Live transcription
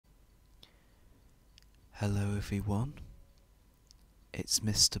Hello everyone, it's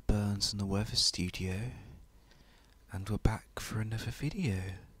Mr. Burns in the weather studio, and we're back for another video.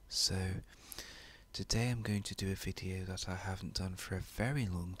 So, today I'm going to do a video that I haven't done for a very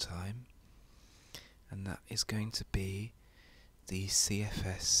long time, and that is going to be the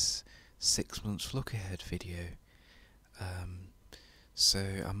CFS 6 months look ahead video. So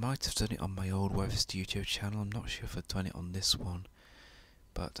I might have done it on my old weather studio channel. I'm not sure if I've done it on this one,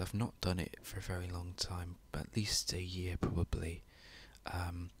 but I've not done it for a very long time, at least a year probably.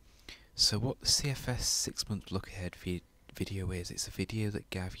 So what the CFS 6 month look ahead video is, it's a video that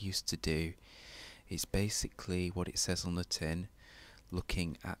Gav used to do. It's basically what it says on the tin,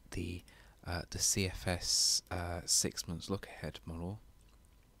 looking at the CFS 6 months look ahead model.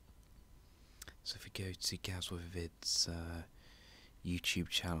 So if we go to GavsWeatherVids YouTube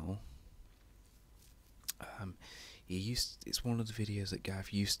channel, it's one of the videos that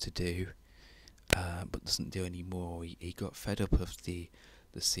Gav used to do, but doesn't do anymore. He got fed up of the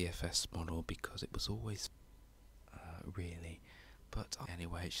CFS model because it was always really. But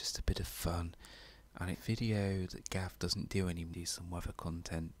anyway, it's just a bit of fun, and it's a video that Gav doesn't do anymore. Some weather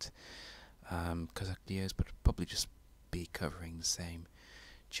content, because videos, but probably just be covering the same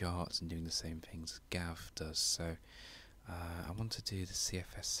charts and doing the same things as Gav does. So I want to do the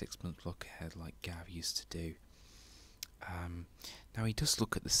CFS 6 month look ahead like Gav used to do. Now he does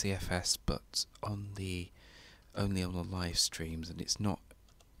look at the CFS, but only on the live streams, and it's not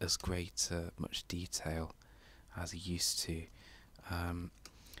as great much detail as he used to. I'm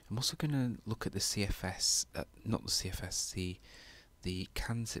also going to look at the CFS, not the CFS, the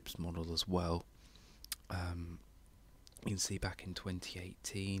Cansips model as well. You can see back in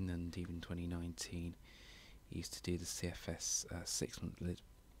 2018 and even 2019, he used to do the CFS 6 month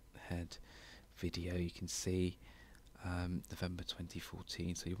ahead video. You can see November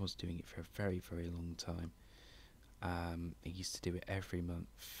 2014, so he was doing it for a very long time. He used to do it every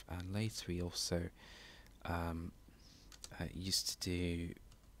month, and later he also used to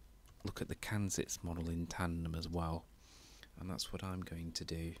look at the Cansips model in tandem as well, and that's what I'm going to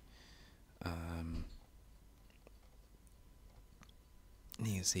do.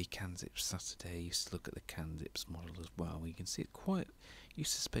 You can see Cansips Saturday. Used to look at the Cansips model as well. You can see it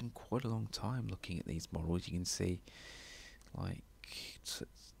used to spend quite a long time looking at these models. You can see like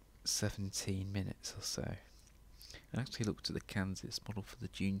 17 minutes or so. I actually looked at the Cansips model for the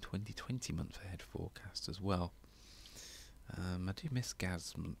June 2020 month ahead forecast as well. I do miss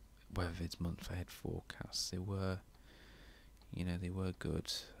GavsWeatherVids month ahead forecasts. They were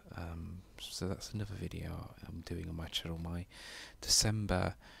good. So that's another video I'm doing on my channel. My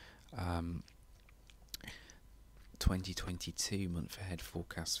December 2022 month ahead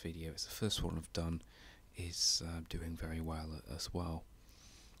forecast video. It's the first one I've done. Is doing very well as well.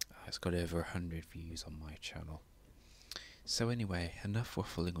 It's got over 100 views on my channel. So anyway, enough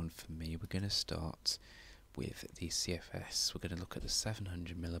waffling on for me. We're going to start with the CFS. We're going to look at the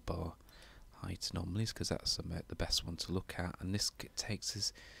 700 millibar height anomalies, because that's the best one to look at, and this takes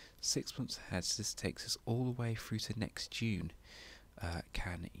us 6 months ahead. So this takes us all the way through to next June.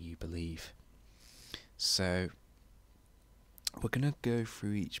 Can you believe? So we're going to go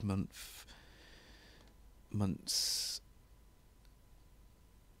through each months.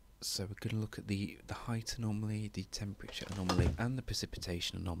 So we're going to look at the height anomaly, the temperature anomaly, and the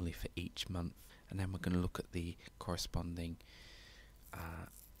precipitation anomaly for each month, and then we're going to look at the corresponding,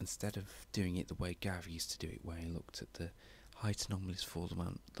 instead of doing it the way Gav used to do it, where he looked at the height anomalies for all the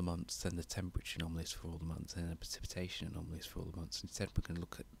months, then the temperature anomalies for all the months, and the precipitation anomalies for all the months. Instead, we're going to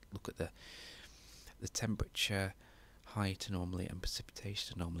look at the temperature, height anomaly, and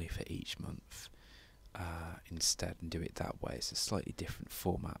precipitation anomaly for each month instead, and do it that way. It's a slightly different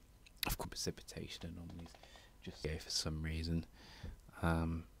format. Of course, precipitation anomalies just go for some reason.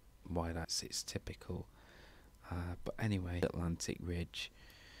 Why it's typical. But anyway, Atlantic Ridge.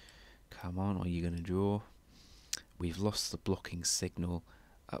 Come on, are you going to draw? We've lost the blocking signal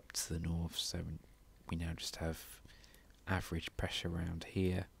up to the north, so we now just have average pressure around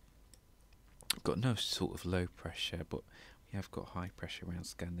here. We've got no sort of low pressure, but we have got high pressure around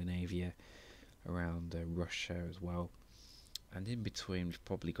Scandinavia, around Russia as well, and in between we've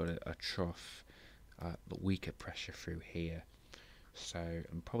probably got a trough, but weaker pressure through here. So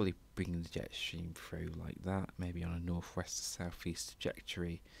I'm probably bringing the jet stream through like that, maybe on a northwest to southeast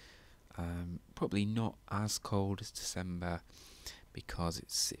trajectory. Probably not as cold as December, because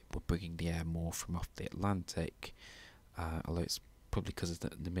we're bringing the air more from off the Atlantic, although it's probably because of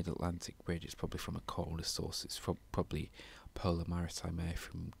the Mid-Atlantic ridge. It's probably from a colder source. It's probably polar maritime air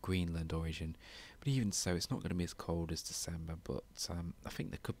from Greenland origin. But even so, it's not going to be as cold as December. But I think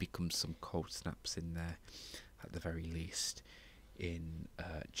there could become some cold snaps in there, at the very least, in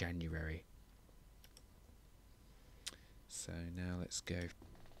January. So now let's go.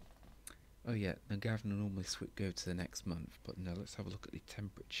 Oh yeah, now Gavin will normally go to the next month, but no, let's have a look at the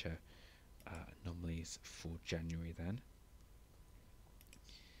temperature anomalies for January then.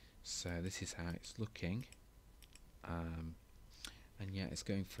 So this is how it's looking, and yeah, it's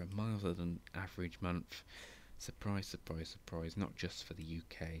going for a milder than average month. Surprise, surprise, surprise, not just for the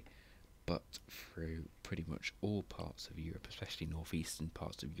UK, but through pretty much all parts of Europe, especially northeastern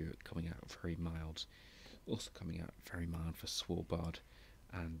parts of Europe, coming out very mild. Also coming out very mild for Svalbard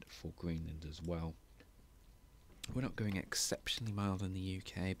and for Greenland as well. We're not going exceptionally mild in the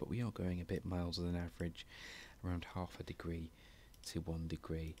UK, but we are going a bit milder than average, around 0.5 degree to 1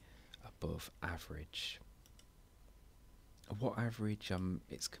 degree above average. What average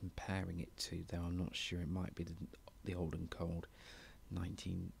it's comparing it to, though I'm not sure. It might be the old and cold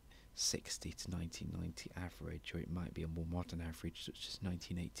 1960 to 1990 average, or it might be a more modern average such as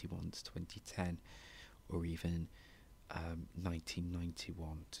 1981 to 2010, or even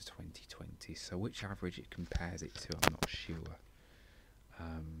 1991 to 2020. So which average it compares it to, I'm not sure.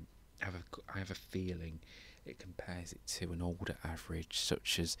 I have a feeling it compares it to an older average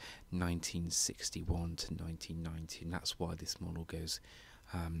such as 1961 to 1990, and that's why this model goes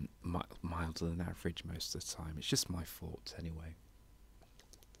milder than average most of the time. It's just my thoughts anyway.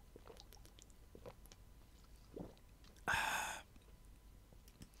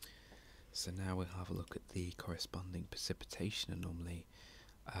 So now we'll have a look at the corresponding precipitation anomaly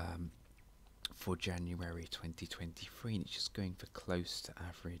for January 2023, and it's just going for close to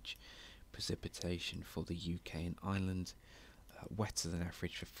average precipitation for the UK and Ireland, wetter than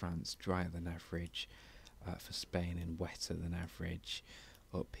average for France, drier than average for Spain, and wetter than average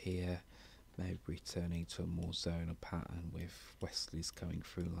up here, maybe returning to a more zonal pattern with westerlies coming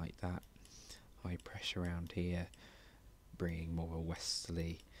through like that. High pressure around here, bringing more a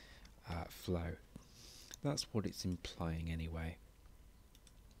westerly flow. That's what it's implying anyway.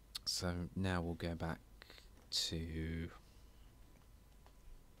 So now we'll go back to,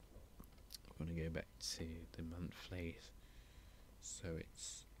 I'm going to go back to the monthlies. So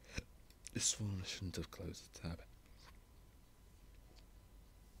it's this one. I shouldn't have closed the tab.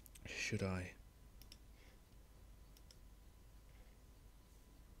 Should I?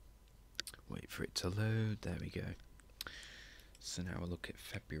 Wait for it to load. There we go. So now we'll look at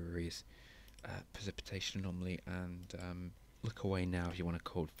February's precipitation anomaly, and look away now if you want to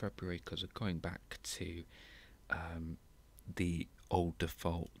call it February, because we're going back to the old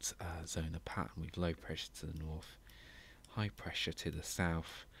default zonal pattern with low pressure to the north, high pressure to the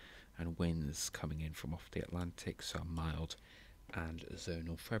south, and winds coming in from off the Atlantic, so mild and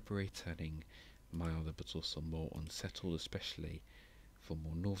zonal. February turning milder but also more unsettled, especially for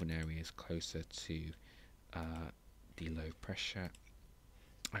more northern areas closer to the low pressure.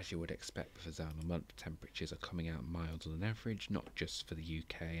 As you would expect with a zonal month, temperatures are coming out milder than average, not just for the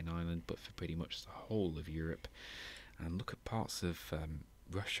UK and Ireland, but for pretty much the whole of Europe. And look at parts of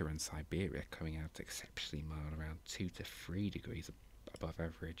Russia and Siberia coming out exceptionally mild, around 2 to 3 degrees above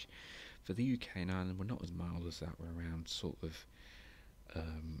average. For the UK and Ireland, we're not as mild as that. We're around sort of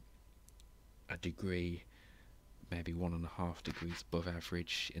a degree, maybe 1.5 degrees above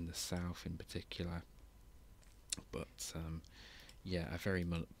average in the south in particular. But yeah, a very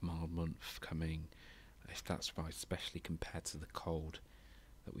mild month coming, if that's right, especially compared to the cold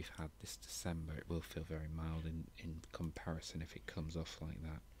that we've had this December. It will feel very mild in comparison if it comes off like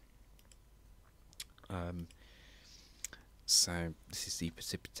that. So this is the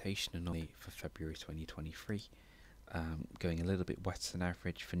precipitation anomaly for February 2023, going a little bit wetter than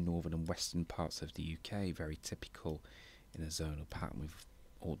average for northern and western parts of the UK, very typical in a zonal pattern with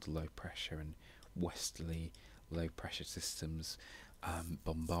all the low pressure and westerly low pressure systems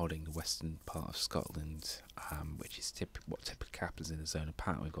bombarding the western part of Scotland, which is what typically happens in a zonal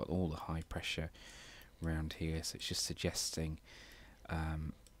pattern. We've got all the high pressure around here, so it's just suggesting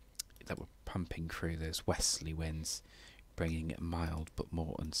that we're pumping through those westerly winds, bringing it mild but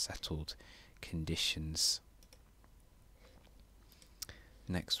more unsettled conditions.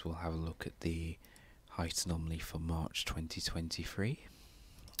 Next we'll have a look at the height anomaly for March 2023,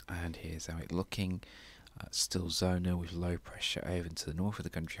 and here's how it's looking. Still zonal with low pressure over to the north of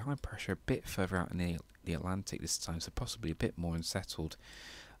the country, high pressure a bit further out in the Atlantic this time, so possibly a bit more unsettled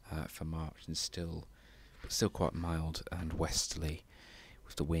for March, and still quite mild and westerly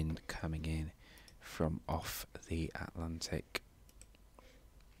with the wind coming in from off the Atlantic.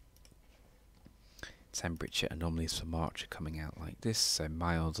 temperature anomalies for March are coming out like this, so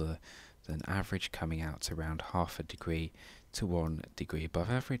milder than average, coming out to around 0.5 degree to 1 degree above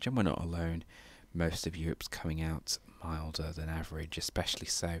average, and we're not alone. Most of Europe's coming out milder than average, especially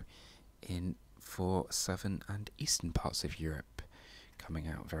so for southern and eastern parts of Europe, coming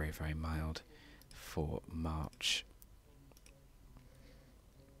out very, very mild for March.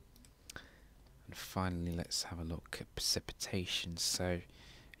 And finally, let's have a look at precipitation. So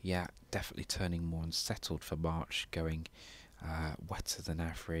yeah, definitely turning more unsettled for March, going wetter than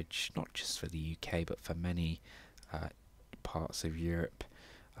average, not just for the UK but for many parts of Europe.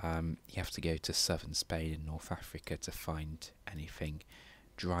 You have to go to southern Spain and North Africa to find anything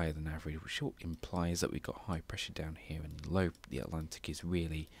drier than average, which implies that we've got high pressure down here, and the Atlantic is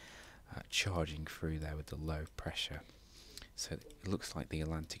really charging through there with the low pressure. So it looks like the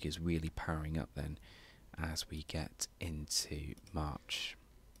Atlantic is really powering up then as we get into March.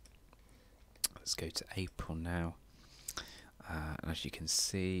 Let's go to April now, and as you can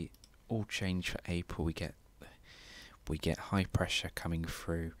see, all change for April. We get high pressure coming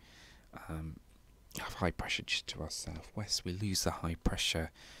through. Have high pressure just to our southwest. We lose the high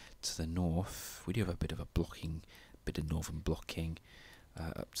pressure to the north. We do have a bit of northern blocking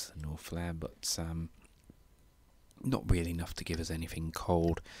up to the north there, but not really enough to give us anything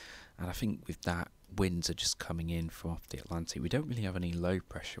cold. And I think with that, winds are just coming in from off the Atlantic. We don't really have any low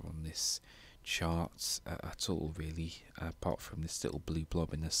pressure on this chart at all, really, apart from this little blue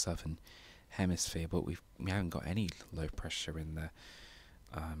blob in the southern hemisphere. But we haven't got any low pressure in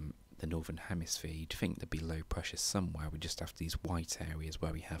the northern hemisphere. You'd think there'd be low pressure somewhere. We just have these white areas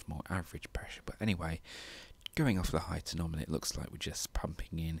where we have more average pressure. But anyway, going off the height anomaly, it looks like we're just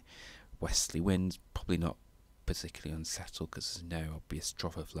pumping in westerly winds, probably not particularly unsettled because there's no obvious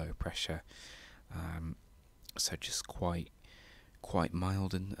drop of low pressure, so just quite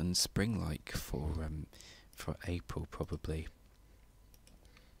mild and spring-like for April probably.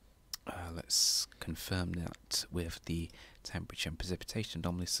 Let's confirm that with the temperature and precipitation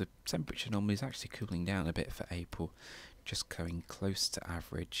anomalies. So temperature anomaly is actually cooling down a bit for April, just going close to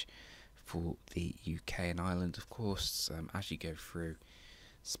average for the UK and Ireland. Of course, as you go through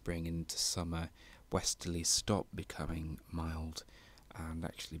spring into summer, westerlies stop becoming mild and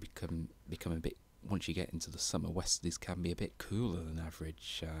actually become a bit, once you get into the summer, westerlies can be a bit cooler than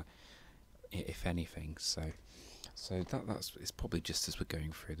average, if anything. So that's it's probably just as we're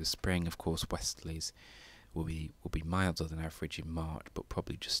going through the spring. Of course, westerlies will be milder than average in March, but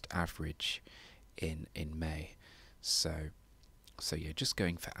probably just average in May. So yeah, just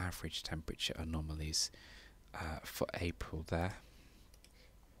going for average temperature anomalies for April there.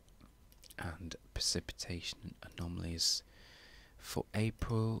 And precipitation anomalies for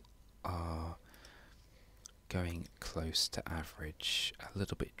April are going close to average, a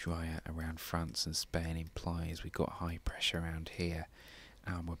little bit drier around France and Spain implies we've got high pressure around here,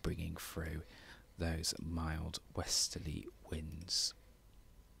 and we're bringing through those mild westerly winds.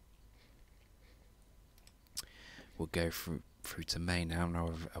 We'll go through to May now.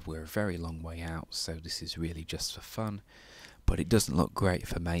 Now we're a very long way out, so this is really just for fun. But it doesn't look great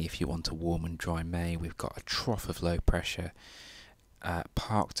for May if you want a warm and dry May. We've got a trough of low pressure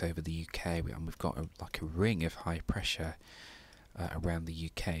parked over the UK, and we've got like a ring of high pressure around the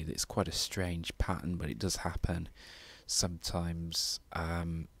UK. It's quite a strange pattern, but it does happen sometimes.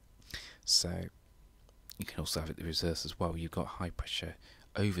 So you can also have it the reverse as well. You've got high pressure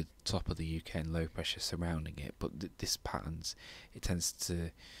over the top of the UK and low pressure surrounding it, but this patterns, it tends to,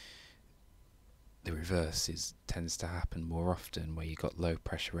 the reverse tends to happen more often, where you've got low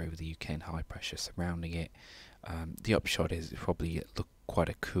pressure over the UK and high pressure surrounding it. The upshot is it probably look quite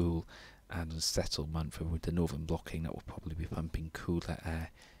a cool and unsettled month, and with the northern blocking that will probably be pumping cooler air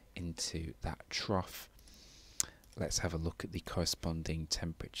into that trough. Let's have a look at the corresponding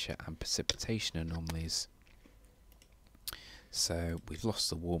temperature and precipitation anomalies. So we've lost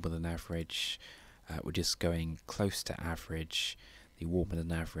the warmer than average, we're just going close to average. The warmer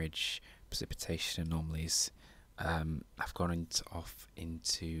than average precipitation anomalies have gone off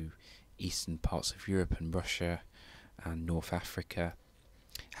into eastern parts of Europe and Russia and North Africa.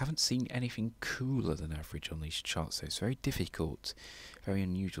 Haven't seen anything cooler than average on these charts, so it's very difficult, very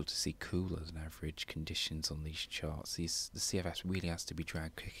unusual to see cooler than average conditions on these charts. The CFS really has to be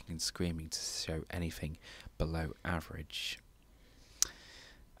dragged kicking and screaming to show anything below average.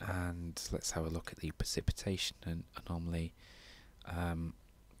 And let's have a look at the precipitation anomaly. And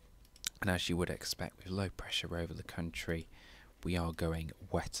as you would expect, with low pressure over the country, we are going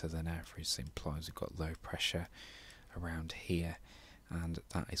wetter than average. So implies we've got low pressure around here, and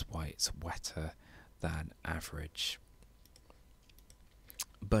that is why it's wetter than average.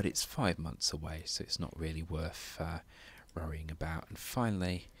 but it's 5 months away, so it's not really worth worrying about. And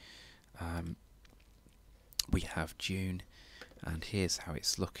finally, we have June, and here's how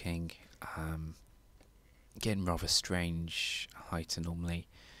it's looking. Again, rather strange height anomaly.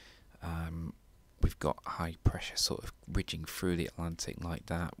 We've got high pressure sort of ridging through the Atlantic like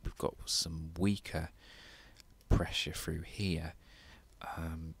that. We've got some weaker pressure through here.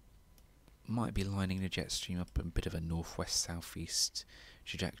 Might be lining the jet stream up a bit of a northwest southeast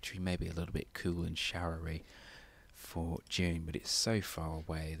trajectory, maybe a little bit cool and showery for June, but it's so far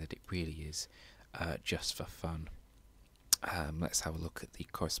away that it really is just for fun. Let's have a look at the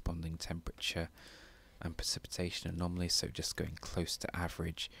corresponding temperature and precipitation anomaly. So just going close to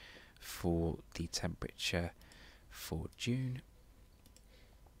average for the temperature for June,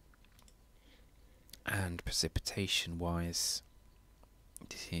 and precipitation wise,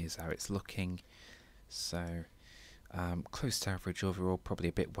 here's how it's looking. So close to average overall, probably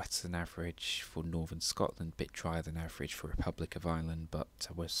a bit wetter than average for northern Scotland, a bit drier than average for Republic of Ireland, but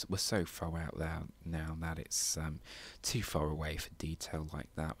we're so far out there now that it's too far away for detail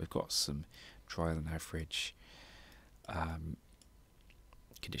like that. We've got some drier than average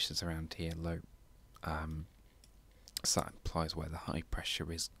conditions around here, low, so that implies where the high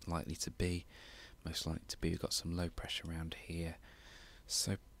pressure is likely to be, most likely to be. We've got some low pressure around here,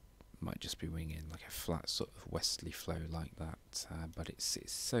 so might just be winging like a flat sort of westerly flow like that, but it's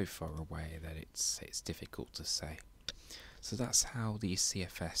so far away that it's difficult to say. So that's how the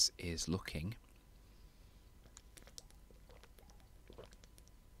CFS is looking.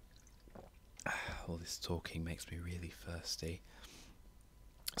 All this talking makes me really thirsty.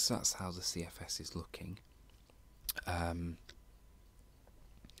 So that's how the CFS is looking.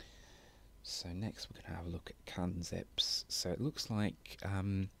 So next we're going to have a look at Cansips. So it looks like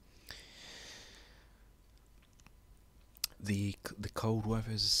the cold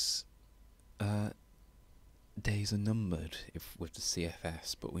weather's days are numbered with the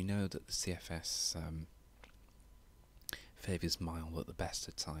CFS, but we know that the CFS favours mild at the best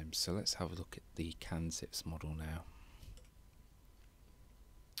of times. So let's have a look at the Cansips model now.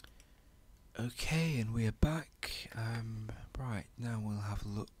 Okay, and we are back. Right, now we'll have a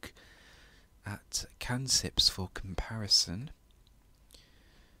look at Cansips for comparison.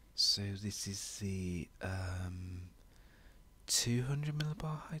 So this is the 200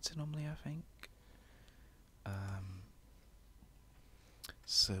 millibar height anomaly, I think.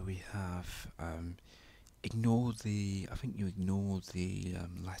 So we have ignore the. I think you ignore the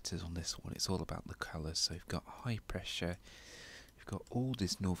letters on this one. It's all about the colours. So we've got high pressure. We've got all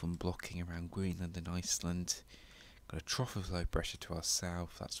this northern blocking around Greenland and Iceland. Got a trough of low pressure to our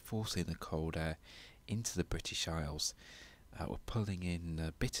south. That's forcing the cold air into the British Isles. We're pulling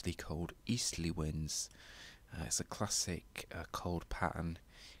in bitterly cold easterly winds. It's a classic cold pattern,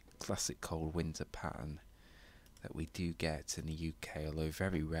 classic cold winter pattern that we do get in the UK, although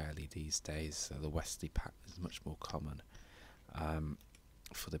very rarely these days. The westerly pattern is much more common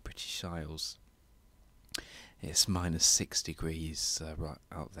for the British Isles. It's -6 degrees right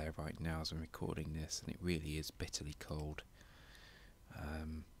out there right now as I'm recording this, and it really is bitterly cold.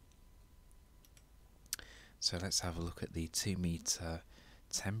 So let's have a look at the 2 metre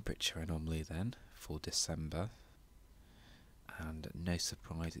temperature anomaly then for December, and no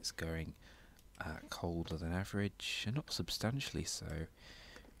surprise it's going colder than average, and not substantially so,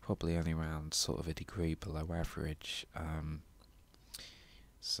 probably only around sort of a degree below average.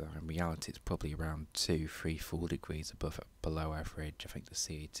 So in reality it's probably around 2, 3, 4 degrees below average. I think the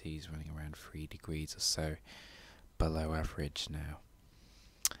CAT is running around 3 degrees or so below average now.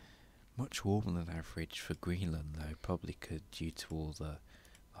 Much warmer than average for Greenland though, probably due to all the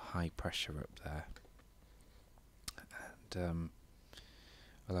high pressure up there. And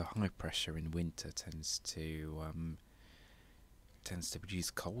although high pressure in winter tends to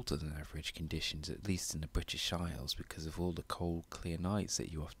produce colder than average conditions, at least in the British Isles, because of all the cold, clear nights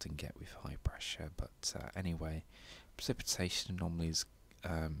that you often get with high pressure. But anyway, precipitation anomalies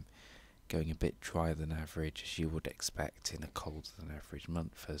going a bit drier than average, as you would expect in a colder than average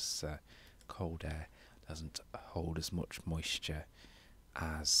month, as cold air doesn't hold as much moisture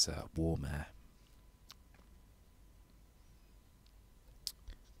as warm air.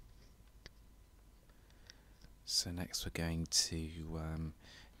 So next we're going to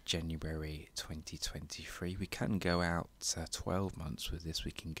January 2023. We can go out 12 months with this.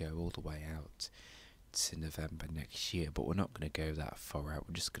 We can go all the way out to November next year, but we're not going to go that far out.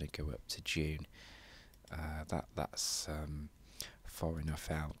 We're just going to go up to June. That's far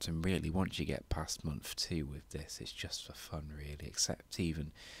enough out. And really, once you get past month 2 with this, it's just for fun, really. Except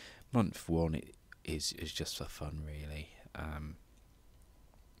even month 1 is just for fun, really.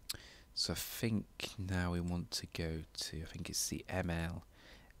 So I think now we want to go to, I think it's the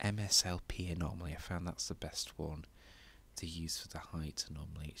MSLP anomaly. I found that's the best one to use for the height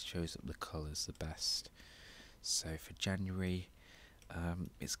anomaly. It shows up the colours the best. So for January,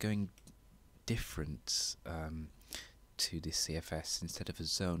 it's going different to the CFS. Instead of a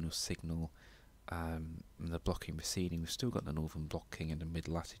zonal signal and the blocking receding, we've still got the northern blocking in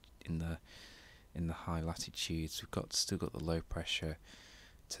the in the high latitudes. We've still got the low pressure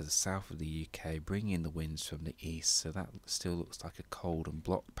to the south of the UK, bringing in the winds from the east. So that still looks like a cold and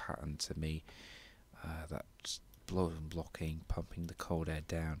block pattern to me. That's blocking, pumping the cold air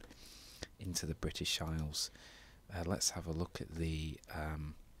down into the British Isles. Let's have a look at the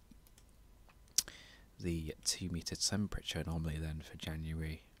 2-meter temperature anomaly then for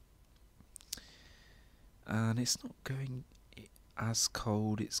January. And it's not going as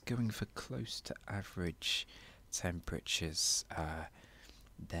cold, it's going for close to average temperatures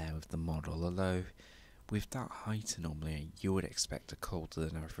there with the model, although with that height anomaly you would expect a colder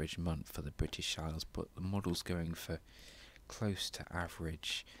than average month for the British Isles, but the model's going for close to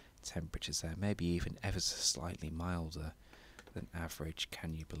average temperatures there, maybe even ever so slightly milder than average,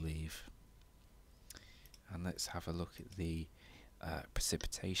 can you believe? And let's have a look at the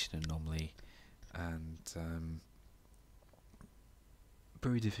precipitation anomaly, and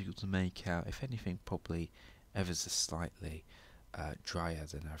very difficult to make out. If anything, probably ever so slightly drier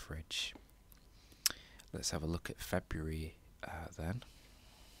than average. Let's have a look at February then.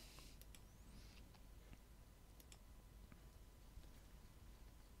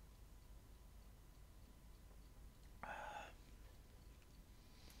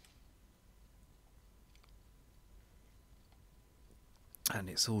 And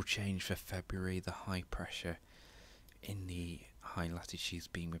it's all changed for February. The high pressure in the high latitudes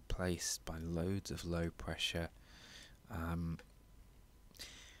being replaced by loads of low pressure.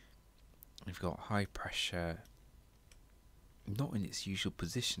 We've got high pressure not in its usual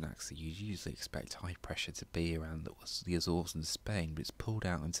position actually. You'd usually expect high pressure to be around the Azores and Spain, but it's pulled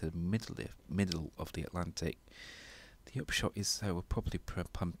out into the middle of the Atlantic. The upshot is though we're probably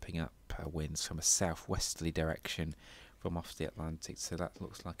pumping up winds from a southwesterly direction from off the Atlantic, so that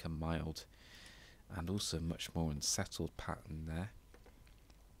looks like a mild and also much more unsettled pattern there.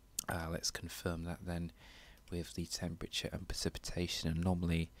 Let's confirm that then with the temperature and precipitation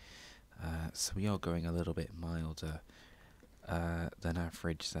anomaly. So we are going a little bit milder than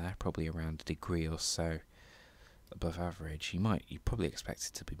average there, probably around a degree or so above average. You probably expect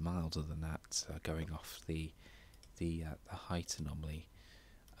it to be milder than that, going off the height anomaly.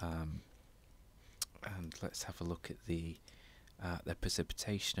 And let's have a look at the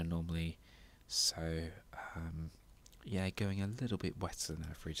precipitation anomaly. So yeah, going a little bit wetter than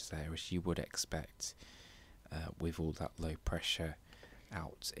average there, as you would expect with all that low pressure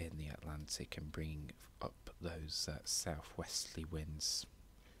out in the Atlantic and bringing up those southwesterly winds.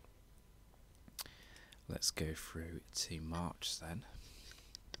 Let's go through to March then,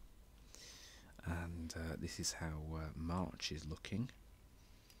 and this is how March is looking.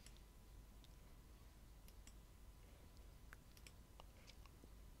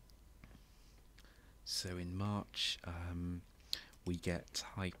 So in March we get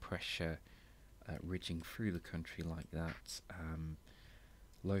high pressure ridging through the country like that,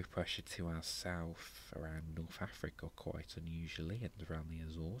 low pressure to our south around North Africa quite unusually, and around the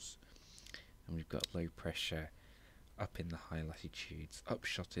Azores, and we've got low pressure up in the high latitudes.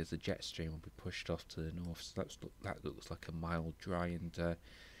 Upshot is the jet stream will be pushed off to the north, so that looks like a mild, dry and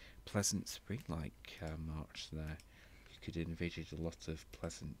pleasant spring-like March there. You could envisage a lot of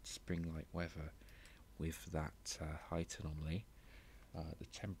pleasant spring-like weather with that height anomaly. The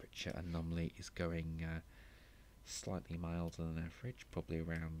temperature anomaly is going slightly milder than average, probably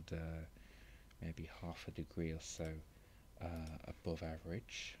around maybe half a degree or so above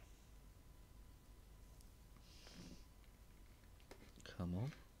average. Come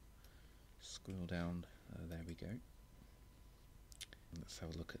on, scroll down, there we go. Let's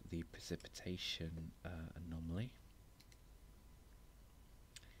have a look at the precipitation anomaly.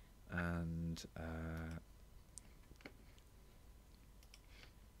 And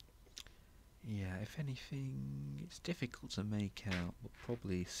yeah, if anything, it's difficult to make out, but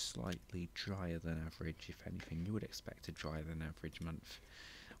probably slightly drier than average. If anything, you would expect a drier than average month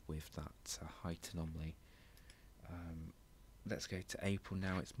with that height anomaly. Let's go to April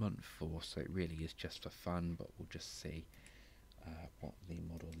now. It's month 4, so it really is just for fun, but we'll just see what the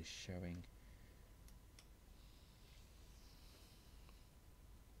model is showing.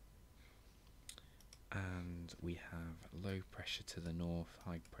 And we have low pressure to the north,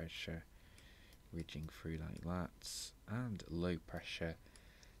 high pressure ridging through like that, and low pressure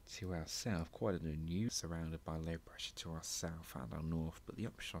to our south, quite an unusual, surrounded by low pressure to our south and our north, but the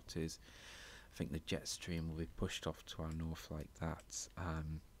upshot is I think the jet stream will be pushed off to our north like that,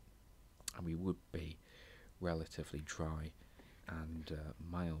 and we would be relatively dry and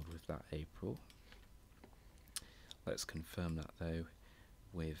mild with that April. Let's confirm that though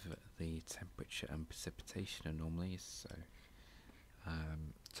with the temperature and precipitation anomalies. So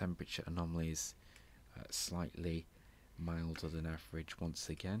temperature anomalies slightly milder than average once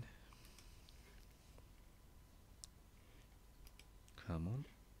again. Come on.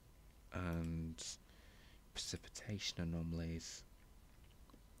 And precipitation anomalies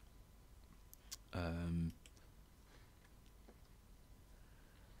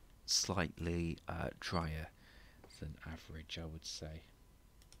slightly drier than average, I would say.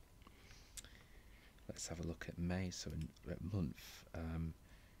 Let's have a look at May, so at month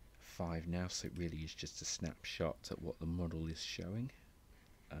 5 now, so it really is just a snapshot at what the model is showing,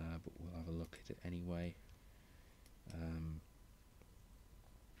 but we'll have a look at it anyway.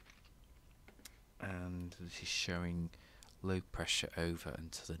 And this is showing low pressure over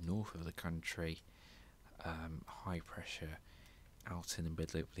and to the north of the country, high pressure out in the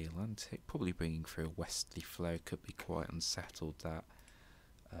middle of the Atlantic, probably bringing through a westerly flow. Could be quite unsettled that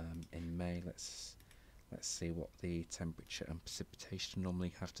in May. Let's see what the temperature and precipitation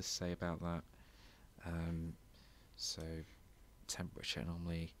anomaly have to say about that. So temperature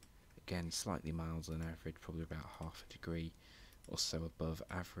anomaly again slightly milder than average, probably about half a degree or so above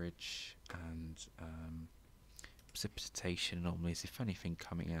average, and precipitation anomalies, if anything,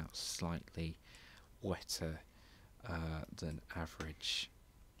 coming out slightly wetter than average.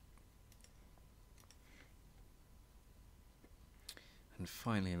 And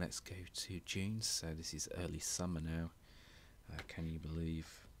finally, let's go to June. So this is early summer now, can you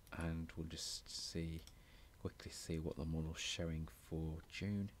believe? And we'll just quickly see what the model's showing for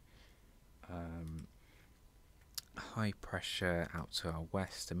June. High pressure out to our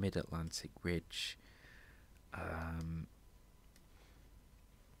west, the mid-Atlantic ridge. You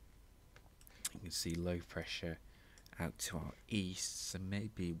can see low pressure out to our east, so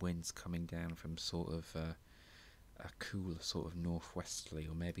maybe winds coming down from sort of a cooler sort of northwesterly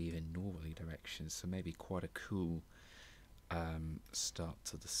or maybe even northerly direction, so maybe quite a cool start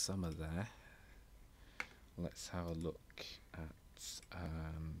to the summer there. Let's have a look at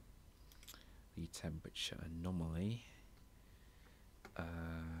the temperature anomaly,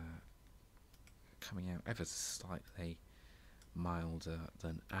 coming out ever so slightly milder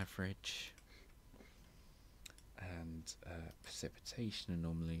than average, and precipitation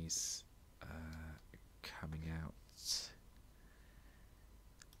anomalies coming out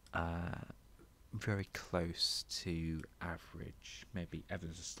very close to average, maybe ever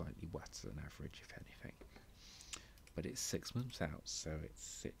so slightly wetter than average if anything, but it's 6 months out, so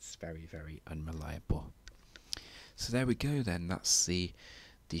it's very, very unreliable. So there we go then, that's the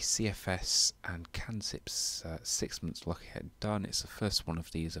CFS and Cansips 6 months look ahead done. It's the first one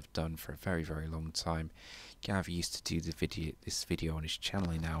of these I've done for a very, very long time. Gav used to do this video on his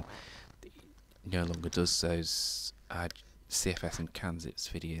channel. He now no longer does those CFS and Cansips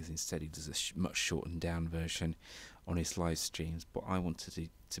videos. Instead he does a much shortened down version on his live streams, but I wanted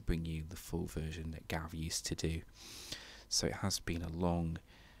to bring you the full version that Gav used to do. So it has been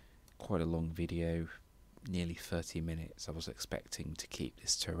quite a long video, nearly 30 minutes. I was expecting to keep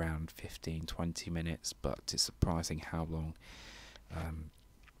this to around 15-20 minutes, but it's surprising how long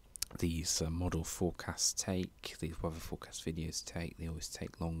these model forecasts take, these weather forecast videos take. They always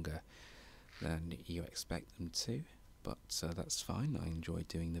take longer than you expect them to, but that's fine. I enjoy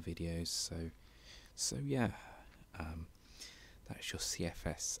doing the videos, so yeah, that's your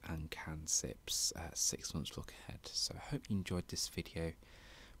CFS and Cansips 6 months look ahead. So I hope you enjoyed this video.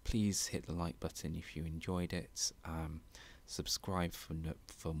 Please hit the like button if you enjoyed it, subscribe for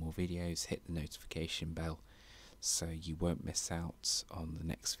more videos, hit the notification bell so you won't miss out on the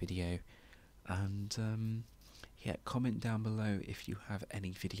next video, and yeah, comment down below if you have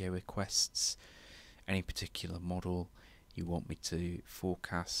any video requests, any particular model you want me to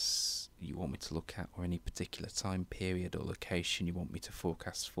forecast, you want me to look at, or any particular time period or location you want me to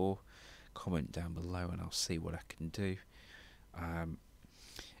forecast for. Comment down below and I'll see what I can do.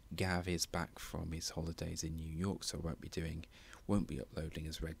 Gav is back from his holidays in New York, so I won't be uploading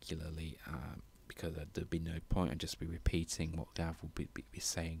as regularly because there'd be no point. I'd just be repeating what Gav will be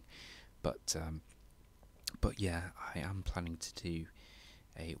saying. But yeah, I am planning to do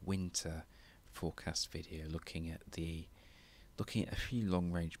a winter forecast video looking at a few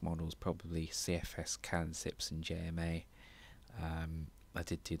long range models, probably CFS, Cansips and JMA, I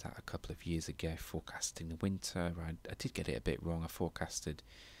did do that a couple of years ago, forecasting the winter. I did get it a bit wrong. I forecasted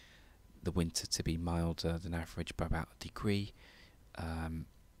the winter to be milder than average by about a degree. I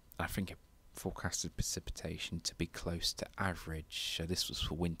think it forecasted precipitation to be close to average. So this was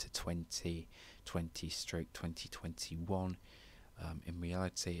for winter 2020/2021. In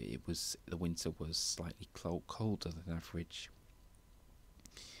reality, the winter was slightly colder than average,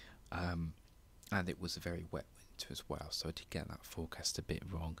 and it was a very wet winter as well. So I did get that forecast a bit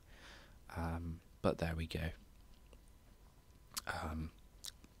wrong, but there we go.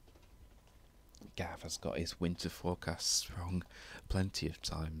 Gav has got his winter forecasts wrong plenty of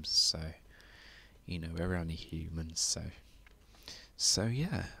times, so you know, we're only humans. So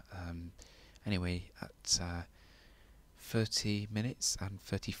yeah. Anyway, at 30 minutes and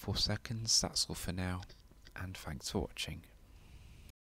 34 seconds, that's all for now, and thanks for watching.